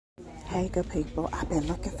Hey good people, I've been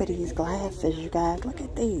looking for these glasses, you guys. Look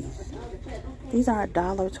at these. These are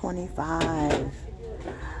 $1.25.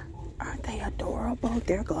 Aren't they adorable?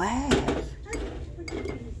 They're glass.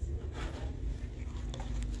 Let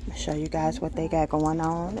me show you guys what they got going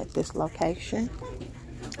on at this location.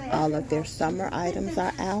 All of their summer items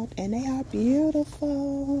are out and they are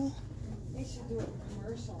beautiful.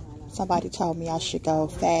 Somebody told me I should go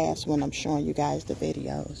fast when I'm showing you guys the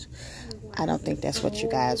videos. I don't think that's what you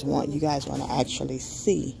guys want. You guys want to actually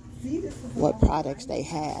see what products they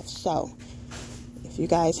have. So, if you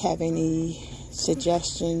guys have any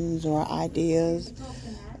suggestions or ideas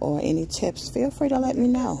or any tips, feel free to let me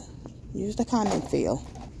know. Use the comment field.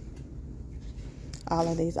 All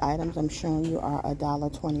of these items I'm showing you are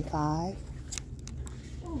 $1.25.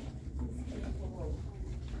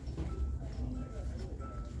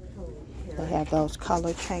 They have those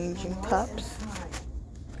color changing cups.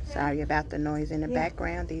 Sorry about the noise in the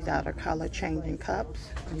background. These are the color changing cups.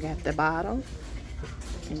 You got the bottle.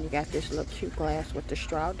 And you got this little cute glass with the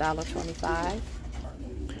straw, $1.25.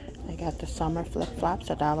 They got the summer flip-flops,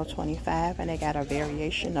 $1.25. And they got a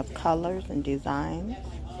variation of colors and designs,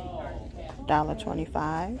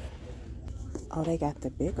 $1.25. Oh, they got the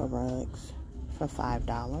bigger rugs for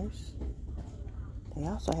 $5. They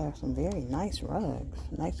also have some very nice rugs,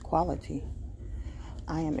 nice quality.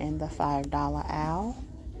 I am in the $5 aisle.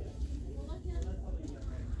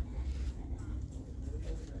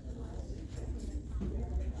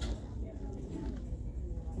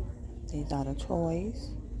 These are the toys.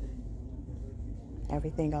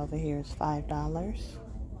 Everything over here is $5.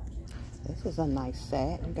 This is a nice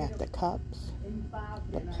set. You got the cups,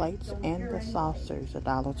 the plates, and the saucers,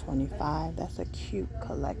 $1.25. That's a cute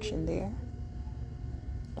collection there.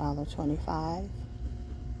 $1.25.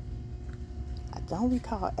 I don't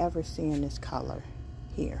recall ever seeing this color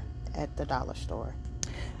here at the dollar store.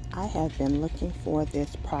 I have been looking for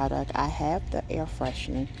this product. I have the air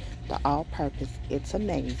freshener, the all-purpose. It's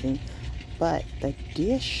amazing. But the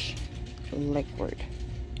dish liquid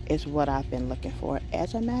is what I've been looking for.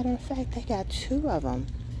 As a matter of fact, they got two of them.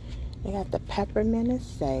 They got the peppermint and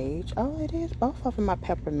sage. Oh, it is. Both of them are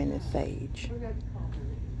peppermint and sage.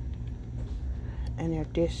 And they're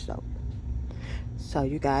dish soap. So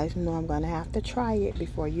you guys know I'm going to have to try it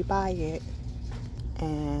before you buy it.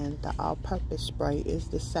 And the all-purpose spray is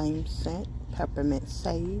the same scent, peppermint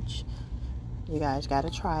sage. You guys got to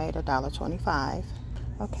try it, $1.25.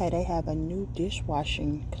 Okay, they have a new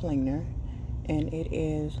dishwashing cleaner, and it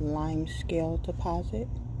is lime scale deposit.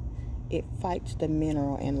 It fights the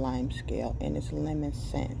mineral in lime scale, and it's lemon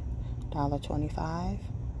scent, $1.25.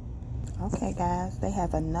 Okay, guys, they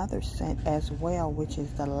have another scent as well, which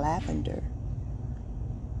is the lavender.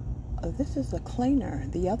 This is a cleaner.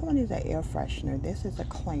 The other one is an air freshener. This is a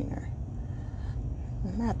cleaner.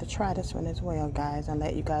 I'm gonna have to try this one as well, guys, and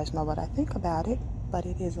let you guys know what I think about it. But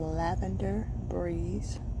it is Lavender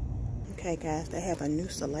Breeze. Okay, guys, they have a new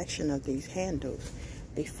selection of these handles.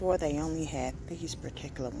 Before, they only had these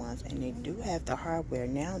particular ones, and they do have the hardware.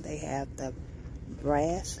 Now they have the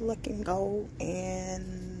brass looking gold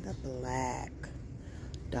and the black,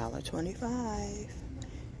 $1.25.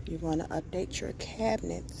 You want to update your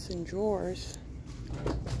cabinets and drawers.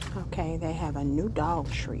 Okay, they have a new dog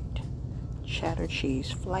treat, cheddar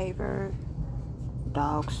cheese flavored,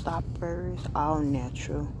 dog stoppers, all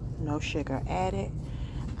natural, no sugar added.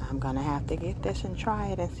 I'm gonna have to get this and try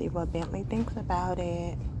it and see what Bentley thinks about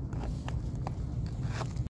it.